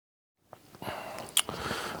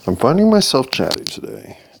I'm finding myself chatty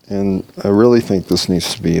today, and I really think this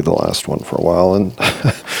needs to be the last one for a while, and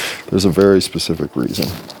there's a very specific reason.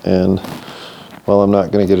 And while I'm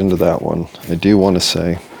not going to get into that one, I do want to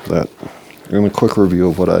say that in a quick review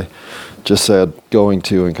of what I just said, going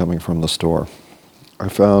to and coming from the store, I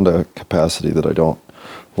found a capacity that I don't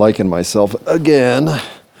like in myself again,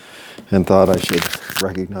 and thought I should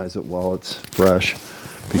recognize it while it's fresh,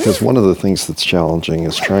 because one of the things that's challenging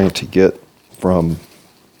is trying to get from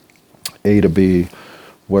A to B,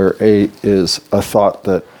 where A is a thought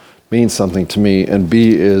that means something to me, and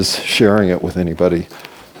B is sharing it with anybody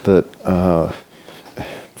that,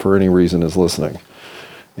 for any reason, is listening.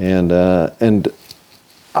 And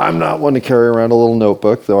I'm not one to carry around a little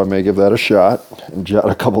notebook, though I may give that a shot and jot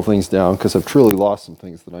a couple things down, because I've truly lost some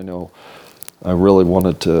things that I know I really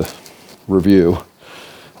wanted to review.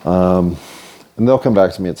 And they'll come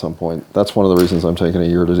back to me at some point. That's one of the reasons I'm taking a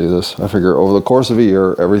year to do this. I figure over the course of a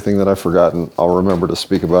year, everything that I've forgotten, I'll remember to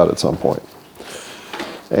speak about at some point.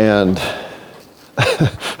 And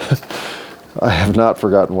I have not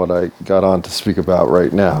forgotten what I got on to speak about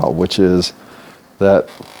right now, which is that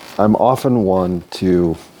I'm often one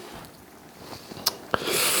to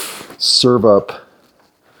serve up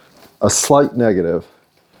a slight negative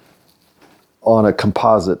on a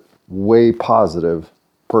composite, way positive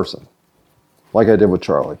person, like I did with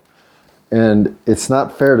Charlie. And it's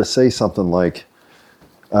not fair to say something like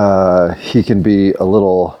he can be a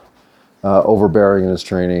little overbearing in his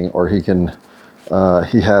training, or he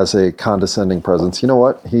has a condescending presence. You know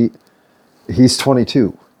what? He's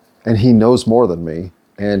 22, and he knows more than me,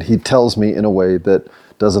 and he tells me in a way that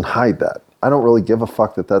doesn't hide that. I don't really give a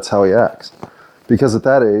fuck that that's how he acts, because at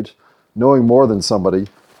that age, knowing more than somebody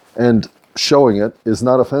and showing it is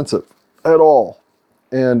not offensive at all.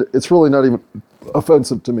 And it's really not even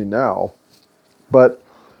offensive to me now, but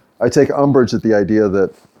I take umbrage at the idea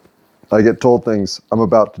that I get told things I'm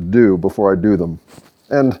about to do before I do them.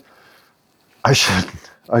 And I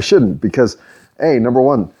shouldn't, because number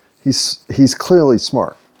one, he's clearly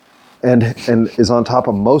smart and is on top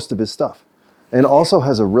of most of his stuff, and also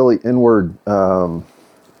has a really inward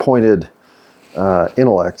pointed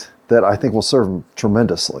intellect that I think will serve him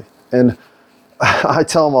tremendously. And I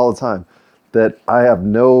tell him all the time that I have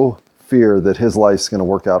no fear that his life's going to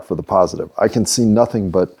work out for the positive. I can see nothing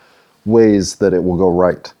but ways that it will go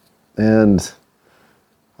right. And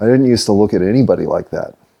I didn't used to look at anybody like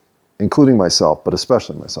that, including myself, but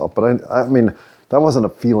especially myself. But I mean, that wasn't a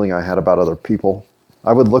feeling I had about other people.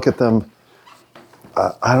 I would look at them,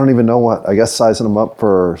 I don't even know what, I guess sizing them up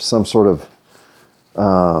for some sort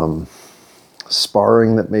of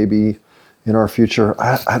sparring that may be in our future.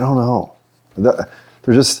 I don't know.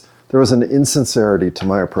 There was an insincerity to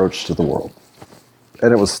my approach to the world,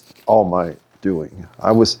 and it was all my doing.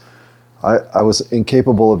 I was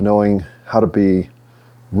incapable of knowing how to be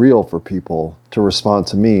real for people to respond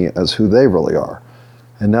to me as who they really are.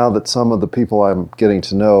 And now that some of the people I'm getting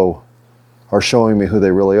to know are showing me who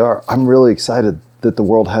they really are, I'm really excited that the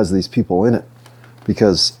world has these people in it,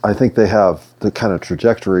 because I think they have the kind of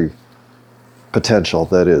trajectory potential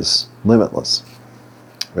that is limitless.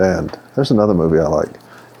 And there's another movie I like.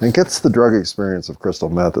 It gets the drug experience of crystal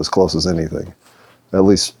meth as close as anything. At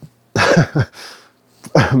least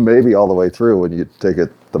maybe all the way through when you take it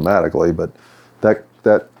thematically, but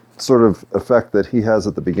that sort of effect that he has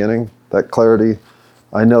at the beginning, that clarity,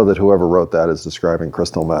 I know that whoever wrote that is describing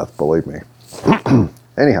crystal meth, believe me.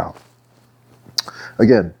 Anyhow,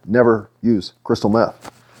 again, never use crystal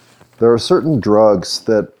meth. There are certain drugs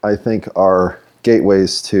that I think are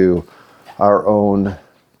gateways to our own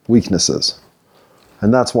weaknesses,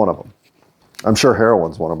 and that's one of them. I'm sure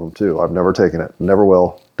heroin's one of them too. I've never taken it, never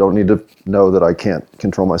will. Don't need to know that I can't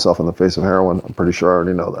control myself in the face of heroin. I'm pretty sure I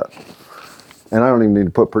already know that. And I don't even need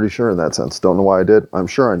to put pretty sure in that sense. Don't know why I did. I'm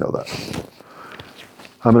sure I know that.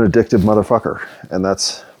 I'm an addicted motherfucker, and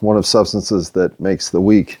that's one of substances that makes the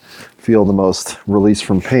weak feel the most release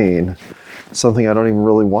from pain, something I don't even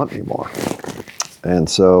really want anymore. And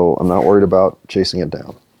so I'm not worried about chasing it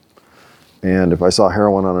down. And if I saw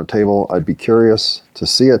heroin on a table, I'd be curious to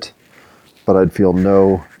see it, but I'd feel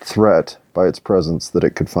no threat by its presence that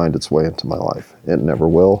it could find its way into my life. It never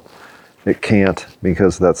will. It can't,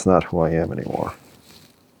 because that's not who I am anymore.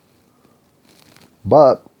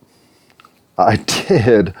 But I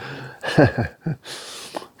did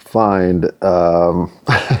find,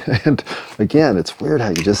 and again, it's weird how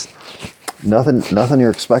you just, nothing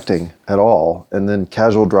you're expecting at all, and then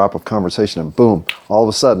casual drop of conversation, and boom, all of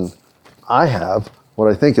a sudden, I have what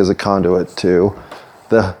I think is a conduit to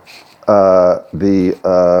the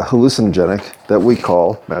hallucinogenic that we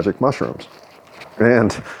call magic mushrooms.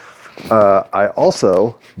 And I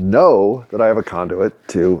also know that I have a conduit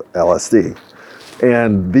to LSD.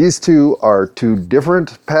 And these two are two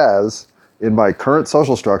different paths in my current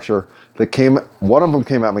social structure that one of them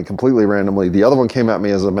came at me completely randomly. The other one came at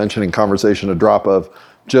me as a mention in conversation, a drop of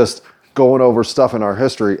just going over stuff in our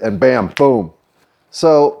history, and bam, boom.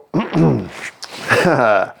 So,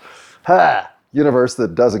 universe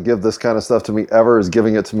that doesn't give this kind of stuff to me ever is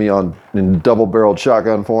giving it to me in double-barreled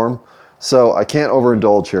shotgun form. So I can't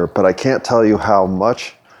overindulge here, but I can't tell you how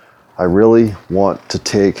much I really want to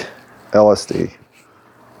take LSD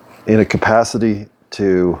in a capacity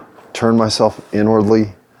to turn myself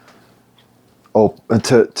inwardly,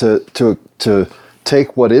 to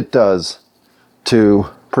take what it does to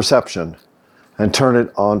perception and turn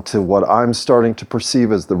it onto what I'm starting to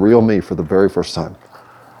perceive as the real me for the very first time.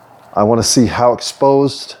 I want to see how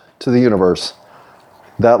exposed to the universe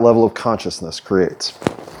that level of consciousness creates.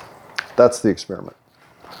 That's the experiment.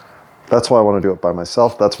 That's why I want to do it by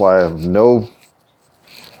myself. That's why I have no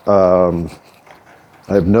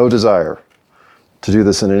desire to do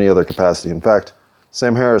this in any other capacity. In fact,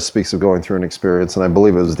 Sam Harris speaks of going through an experience, and I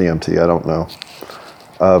believe it was DMT, I don't know,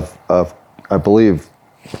 I believe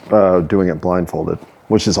doing it blindfolded,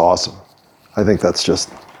 which is awesome. I think that's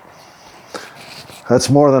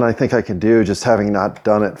more than I think I can do, just having not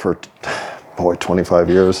done it for, 25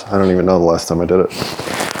 years. I don't even know the last time I did it,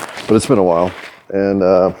 but it's been a while. And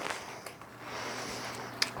I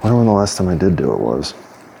wonder when the last time I did do it was.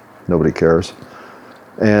 Nobody cares.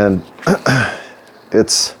 And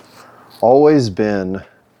it's always been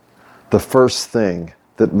the first thing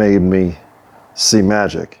that made me see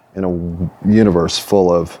magic in a universe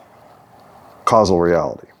full of causal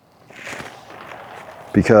reality.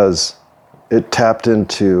 Because it tapped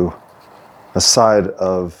into a side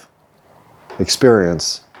of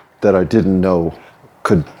experience that I didn't know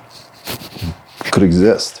could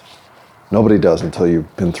exist. Nobody does until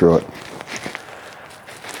you've been through it.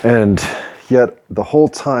 And yet the whole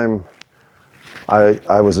time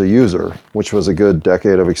I was a user, which was a good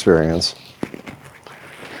decade of experience,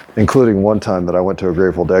 including one time that I went to a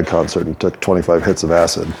Grateful Dead concert and took 25 hits of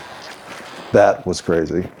acid. That was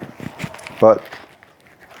crazy. But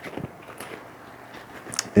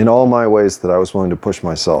in all my ways that I was willing to push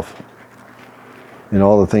myself, in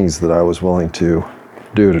all the things that I was willing to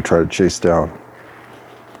do to try to chase down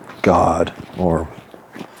God or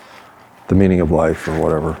the meaning of life or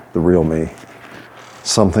whatever, the real me,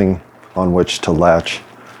 something on which to latch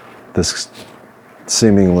this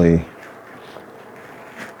seemingly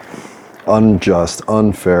unjust,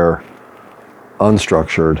 unfair,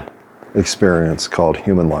 unstructured experience called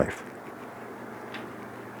human life.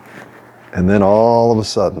 And then all of a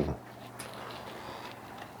sudden,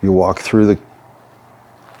 you walk through the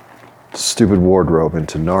stupid wardrobe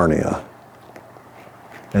into Narnia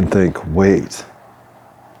and think, wait,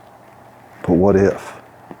 but what if,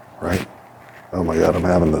 right? Oh my God, I'm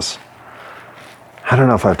having this. I don't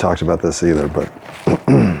know if I've talked about this either, but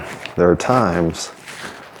there are times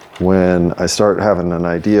when I start having an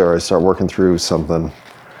idea or I start working through something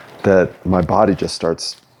that my body just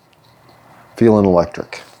starts feeling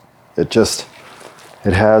electric. It is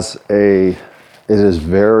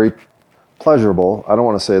very pleasurable. I don't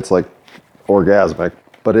want to say it's like orgasmic,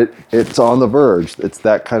 but it's on the verge. It's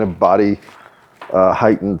that kind of body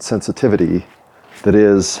heightened sensitivity that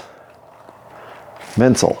is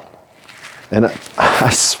mental. And I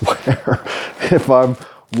swear, if I'm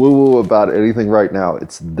woo-woo about anything right now,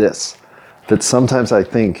 it's this. That sometimes I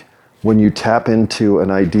think when you tap into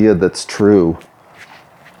an idea that's true,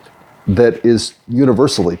 that is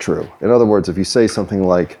universally true. In other words, if you say something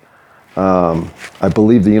like, I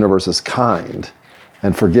believe the universe is kind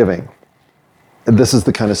and forgiving, and this is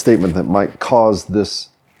the kind of statement that might cause this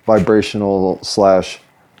vibrational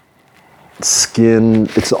 / skin,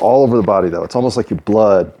 it's all over the body though. It's almost like your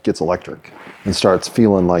blood gets electric and starts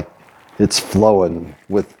feeling like it's flowing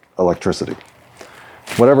with electricity.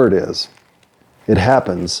 Whatever it is, it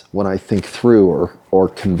happens when I think through or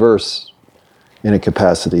converse in a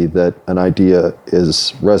capacity that an idea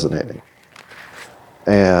is resonating.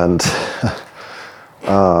 And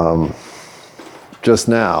just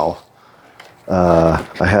now,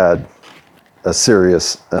 I had a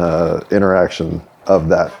serious interaction of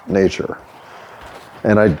that nature.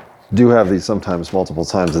 And I do have these sometimes multiple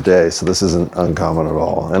times a day, so this isn't uncommon at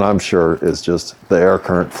all. And I'm sure it's just the air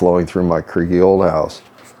current flowing through my creaky old house.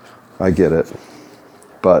 I get it.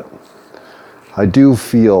 But I do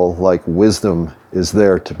feel like wisdom is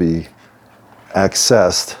there to be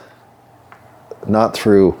accessed, not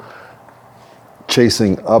through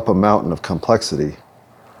chasing up a mountain of complexity,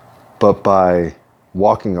 but by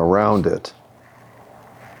walking around it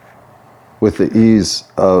with the ease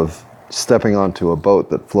of stepping onto a boat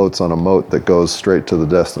that floats on a moat that goes straight to the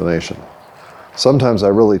destination. Sometimes I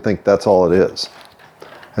really think that's all it is.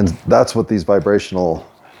 And that's what these vibrational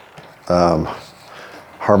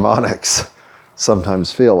harmonics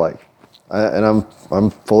sometimes feel like. And I'm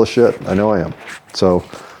full of shit. I know I am. So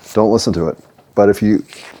don't listen to it. But if you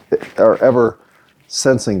are ever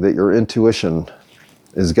sensing that your intuition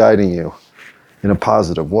is guiding you in a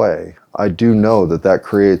positive way, I do know that that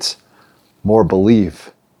creates more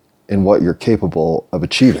belief in what you're capable of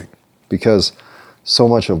achieving. Because so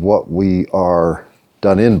much of what we are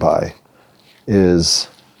done in by is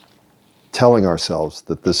telling ourselves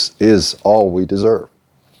that this is all we deserve.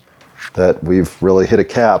 That we've really hit a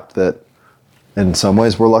cap that in some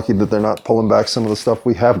ways we're lucky that they're not pulling back some of the stuff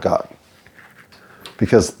we have got.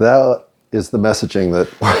 Because that is the messaging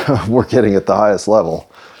that we're getting at the highest level,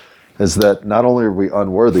 is that not only are we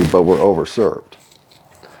unworthy, but we're overserved,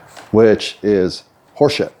 which is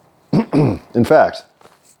horseshit. In fact,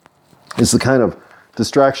 it's the kind of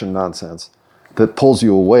distraction nonsense that pulls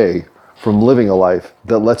you away from living a life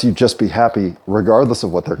that lets you just be happy regardless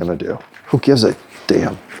of what they're going to do. Who gives a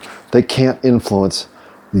damn? They can't influence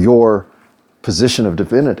your position of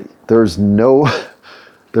divinity. There's no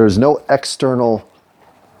external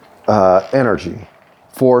energy,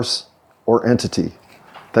 force, or entity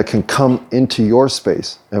that can come into your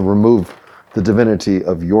space and remove the divinity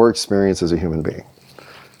of your experience as a human being,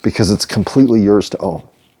 because it's completely yours to own.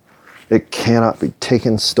 It cannot be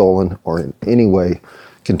taken, stolen, or in any way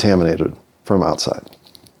contaminated from outside.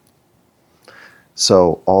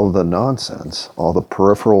 So all of the nonsense, all the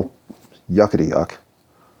peripheral yuckity-yuck,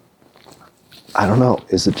 I don't know,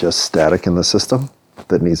 is it just static in the system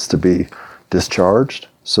that needs to be discharged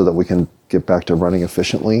so that we can get back to running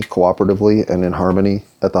efficiently, cooperatively, and in harmony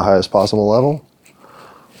at the highest possible level?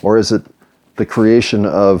 Or is it the creation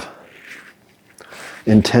of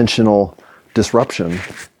intentional disruption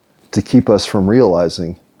to keep us from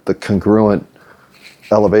realizing the congruent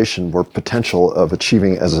elevation or potential of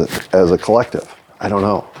achieving as a collective? I don't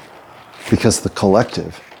know. Because the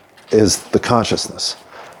collective is the consciousness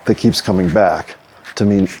that keeps coming back to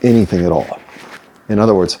mean anything at all. In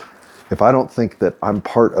other words, if I don't think that I'm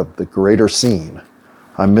part of the greater scene,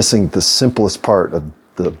 I'm missing the simplest part of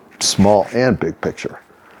the small and big picture.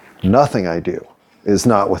 Nothing I do is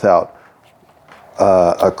not without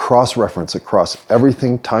a cross-reference across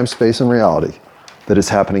everything, time, space, and reality that is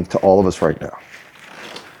happening to all of us right now.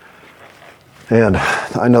 And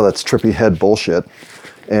I know that's trippy head bullshit,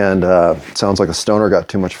 and sounds like a stoner got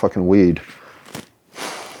too much fucking weed.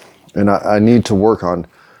 And I need to work on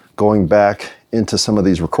going back into some of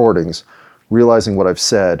these recordings, realizing what I've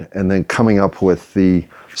said, and then coming up with the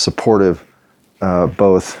supportive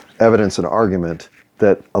both evidence and argument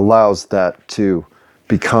that allows that to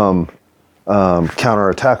become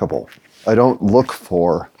counterattackable. I don't look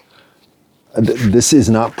for, this is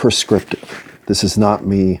not prescriptive. This is not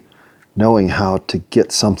me knowing how to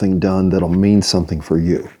get something done that'll mean something for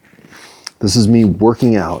you. This is me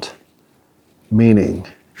working out meaning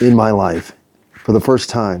in my life for the first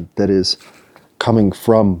time that is coming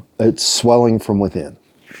from, it's swelling from within.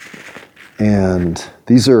 And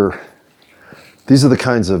these are the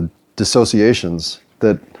kinds of dissociations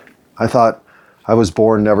that I thought I was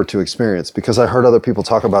born never to experience, because I heard other people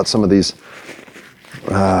talk about some of these,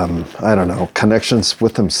 connections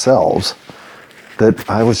with themselves that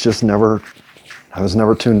I was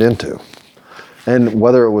never tuned into. And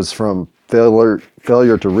whether it was from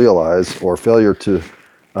failure to realize, or failure to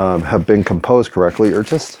have been composed correctly, or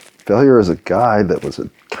just failure as a guy that was a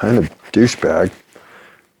kind of douchebag,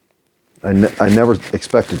 I never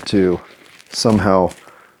expected to somehow,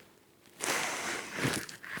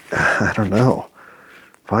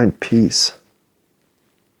 find peace,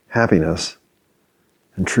 happiness,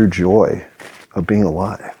 and true joy of being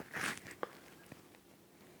alive.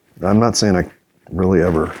 I'm not saying I really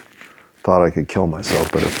ever thought I could kill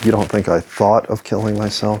myself, but if you don't think I thought of killing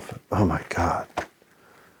myself, oh my God.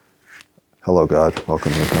 Hello, God.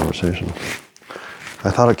 Welcome to the conversation.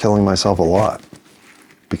 I thought of killing myself a lot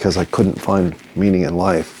because I couldn't find meaning in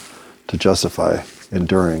life to justify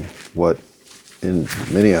enduring what in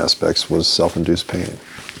many aspects was self-induced pain.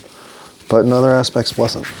 But in other aspects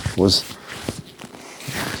wasn't. It was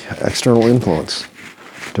external influence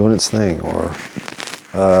doing its thing, or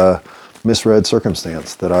misread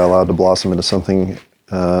circumstance that I allowed to blossom into something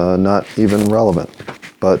not even relevant,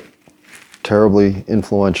 but terribly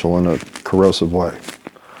influential in a corrosive way.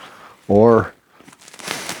 Or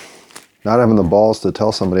not having the balls to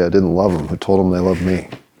tell somebody I didn't love them who told them they loved me.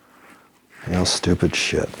 Stupid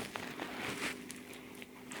shit.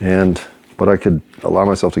 And what I could allow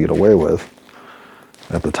myself to get away with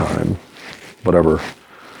at the time, whatever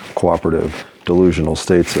cooperative, delusional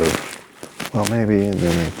states of, well, maybe, and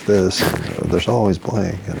then if this, and there's always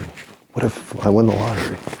blank, and what if I win the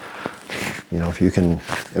lottery? You know, if you can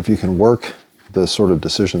work the sort of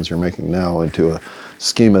decisions you're making now into a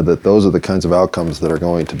schema that those are the kinds of outcomes that are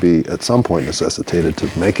going to be at some point necessitated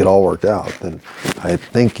to make it all work out, then I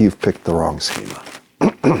think you've picked the wrong schema.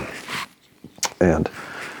 And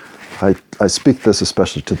I speak this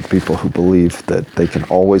especially to the people who believe that they can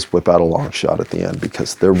always whip out a long shot at the end,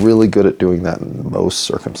 because they're really good at doing that in most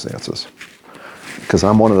circumstances. Because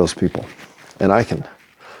I'm one of those people, and I can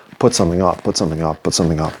put something off that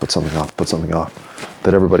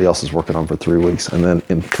everybody else is working on for 3 weeks, and then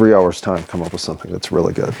in 3 hours' time come up with something that's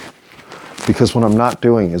really good. Because what I'm not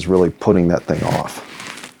doing is really putting that thing off.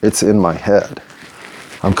 It's in my head.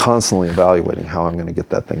 I'm constantly evaluating how I'm going to get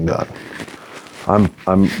that thing done. I'm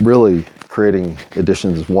really creating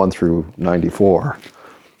editions 1 through 94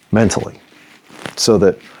 mentally, so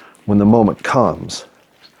that when the moment comes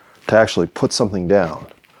to actually put something down,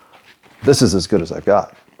 this is as good as I've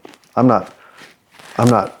got. I'm not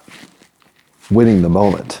winning the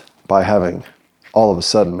moment by having all of a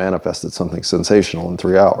sudden manifested something sensational in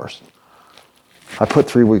 3 hours. I put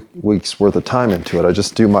 3 weeks worth of time into it. I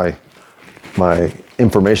just do my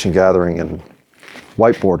information gathering and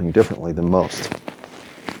whiteboarding differently than most.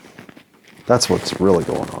 That's what's really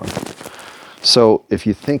going on. So if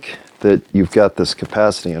you think that you've got this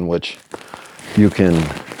capacity in which you can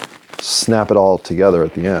snap it all together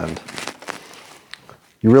at the end,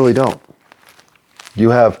 you really don't. You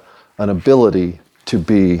have an ability to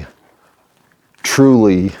be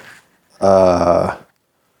truly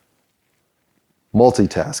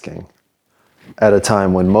multitasking at a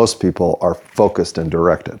time when most people are focused and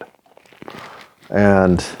directed.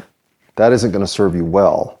 And that isn't going to serve you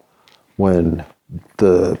well when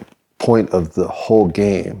the point of the whole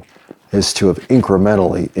game is to have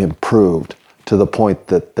incrementally improved to the point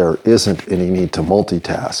that there isn't any need to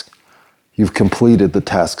multitask. You've completed the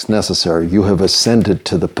tasks necessary. You have ascended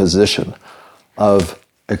to the position of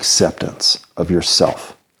acceptance of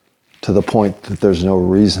yourself, to the point that there's no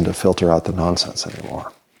reason to filter out the nonsense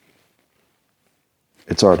anymore.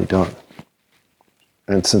 It's already done.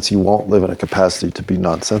 And since you won't live in a capacity to be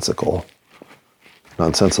nonsensical,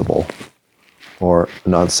 nonsensible, or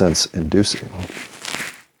nonsense-inducing,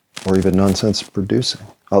 or even nonsense-producing,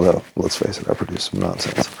 although, let's face it, I produce some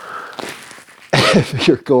nonsense. If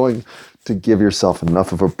you're going to give yourself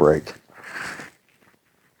enough of a break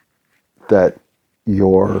that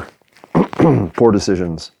your poor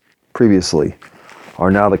decisions previously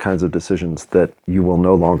are now the kinds of decisions that you will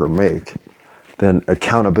no longer make, then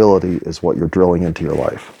accountability is what you're drilling into your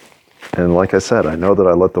life. And like I said, I know that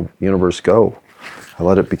I let the universe go. I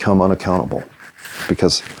let it become unaccountable,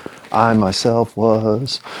 because I myself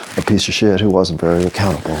was a piece of shit who wasn't very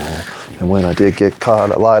accountable. And when I did get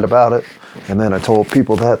caught, I lied about it. And then I told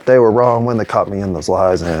people that they were wrong when they caught me in those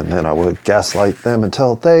lies. And then I would gaslight them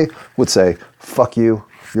until they would say, fuck you,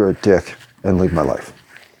 you're a dick, and leave my life.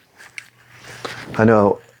 I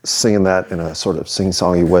know singing that in a sort of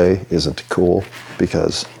sing-songy way isn't cool,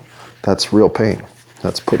 because that's real pain.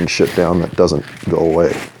 That's putting shit down that doesn't go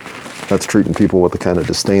away. That's treating people with the kind of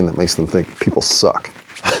disdain that makes them think people suck.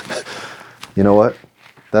 You know what?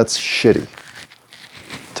 That's shitty.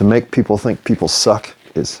 To make people think people suck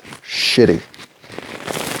is shitty.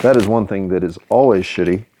 That is one thing that is always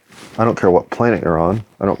shitty. I don't care what planet you're on.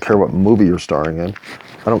 I don't care what movie you're starring in.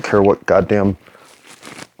 I don't care what goddamn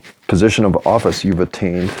position of office you've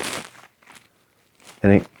attained. It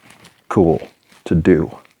ain't cool to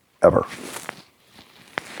do, ever.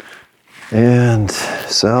 And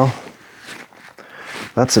so,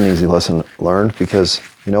 that's an easy lesson learned, because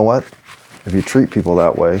you know what? If you treat people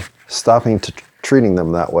that way, stopping treating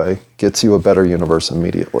them that way gets you a better universe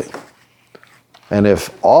immediately. And if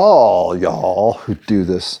all y'all who do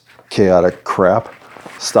this chaotic crap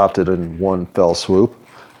stopped it in one fell swoop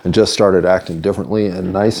and just started acting differently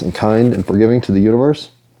and nice and kind and forgiving to the universe,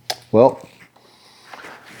 well,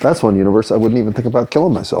 that's one universe I wouldn't even think about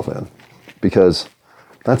killing myself in, because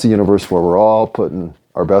that's a universe where we're all putting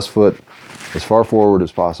our best foot as far forward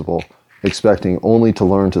as possible, expecting only to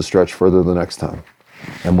learn to stretch further the next time.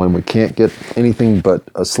 And when we can't get anything but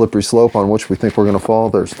a slippery slope on which we think we're going to fall,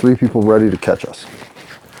 there's 3 people ready to catch us.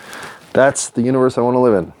 That's the universe I want to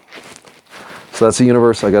live in. So that's the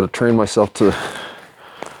universe I got to train myself to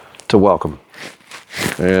welcome.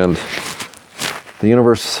 And the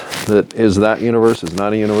universe that is that universe is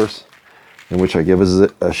not a universe in which I give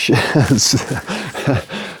a shit.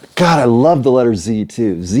 God, I love the letter Z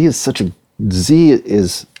too. Z is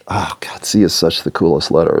Oh, God, C is such the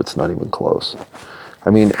coolest letter. It's not even close. I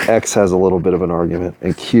mean, X has a little bit of an argument,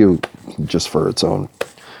 and Q, just for its own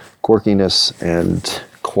quirkiness and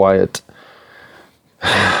quiet,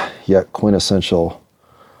 yet quintessential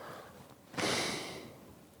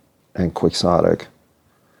and quixotic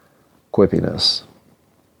quippiness,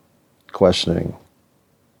 questioning,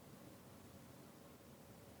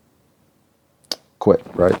 quit,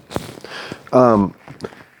 right?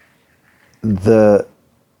 The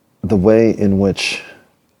way in which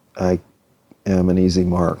I am an easy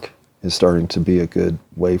mark is starting to be a good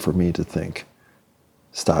way for me to think.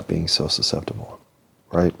 Stop being so susceptible,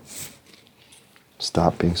 right?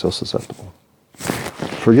 Stop being so susceptible.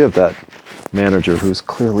 Forgive that manager who's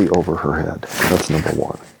clearly over her head. That's number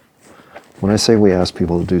one. When I say we ask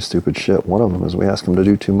people to do stupid shit, one of them is we ask them to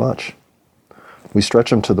do too much. We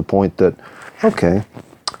stretch them to the point that, okay,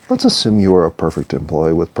 let's assume you are a perfect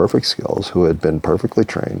employee with perfect skills who had been perfectly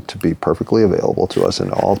trained to be perfectly available to us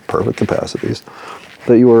in all perfect capacities,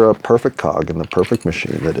 that you are a perfect cog in the perfect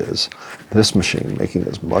machine that is this machine, making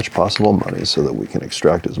as much possible money so that we can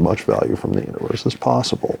extract as much value from the universe as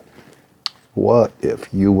possible. What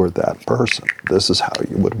if you were that person? This is how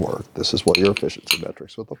you would work. This is what your efficiency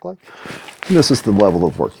metrics would look like. And this is the level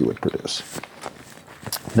of work you would produce.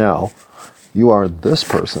 Now, you are this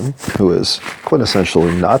person who is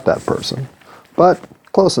quintessentially not that person, but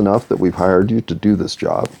close enough that we've hired you to do this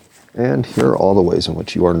job. And here are all the ways in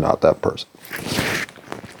which you are not that person.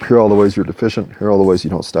 Here are all the ways you're deficient. Here are all the ways you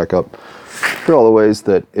don't stack up. Here are all the ways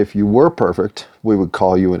that if you were perfect, we would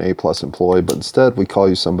call you an A+ employee, but instead we call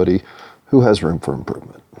you somebody who has room for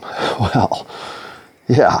improvement. Well,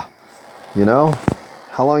 yeah, you know,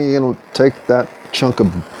 how long are you going to take that chunk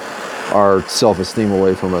of our self-esteem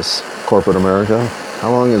away from us, corporate America?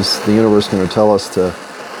 How long is the universe going to tell us to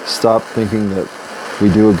stop thinking that we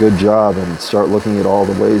do a good job and start looking at all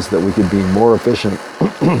the ways that we could be more efficient,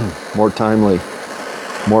 more timely,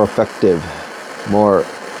 more effective, more,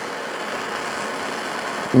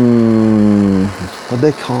 what'd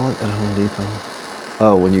they call it at Home Depot?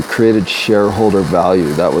 Oh, when you created shareholder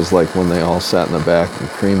value, that was like when they all sat in the back and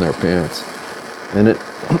creamed their pants. And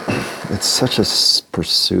it's such a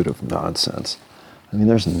pursuit of nonsense. I mean,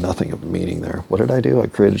 there's nothing of meaning there. What did I do? I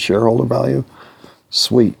created shareholder value?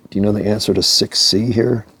 Sweet. Do you know the answer to 6C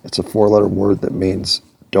here? It's a 4-letter word that means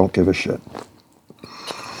don't give a shit.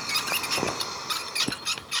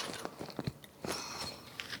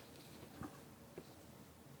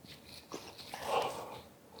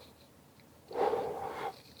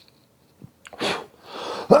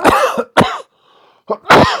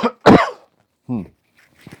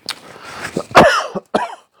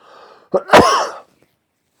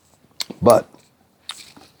 But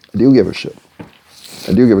I do give a shit.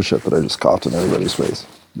 I do give a shit that I just coughed in everybody's face.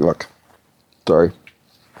 Look, sorry.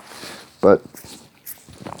 But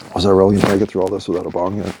was I really going to make it through all this without a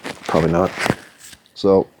bong yet? Probably not.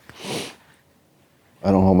 So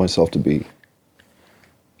I don't hold myself to be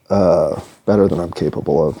better than I'm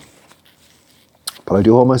capable of. But I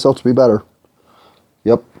do hold myself to be better.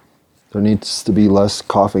 Yep. There needs to be less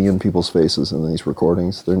coughing in people's faces in these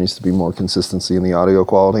recordings. There needs to be more consistency in the audio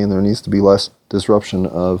quality, and there needs to be less disruption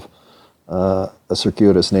of a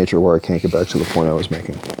circuitous nature where I can't get back to the point I was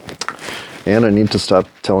making. And I need to stop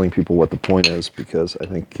telling people what the point is, because I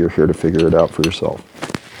think you're here to figure it out for yourself.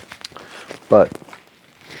 But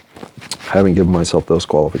having given myself those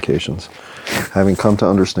qualifications, having come to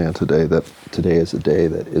understand today that today is a day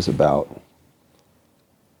that is about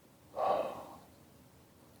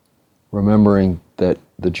remembering that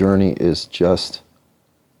the journey is just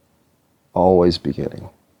always beginning.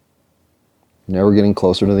 You're never getting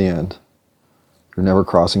closer to the end. You're never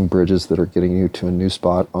crossing bridges that are getting you to a new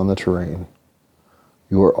spot on the terrain.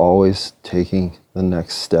 You are always taking the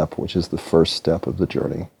next step, which is the first step of the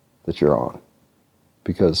journey that you're on.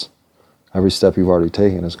 Because every step you've already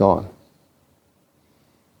taken is gone.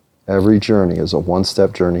 Every journey is a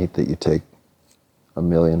one-step journey that you take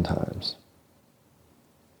 1,000,000 times.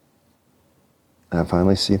 And I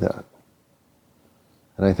finally see that.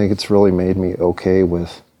 And I think it's really made me okay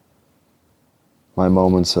with my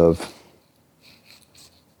moments of,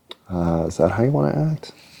 is that how you want to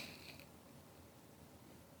act?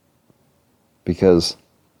 Because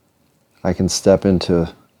I can step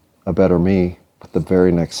into a better me with the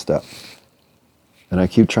very next step. And I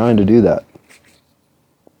keep trying to do that.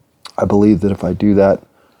 I believe that if I do that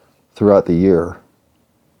throughout the year,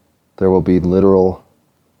 there will be literal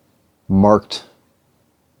marked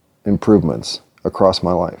improvements across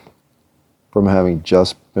my life from having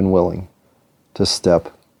just been willing to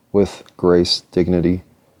step with grace, dignity,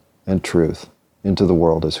 and truth into the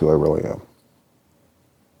world as who I really am.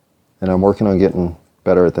 And I'm working on getting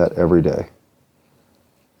better at that every day.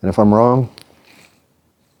 And if I'm wrong,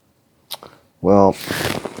 well,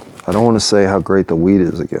 I don't want to say how great the weed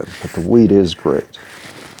is again, but the weed is great.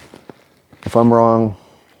 If I'm wrong,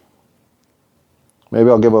 maybe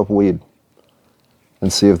I'll give up weed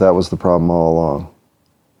and see if that was the problem all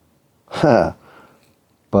along.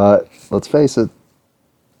 But let's face it,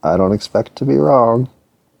 I don't expect to be wrong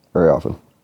very often.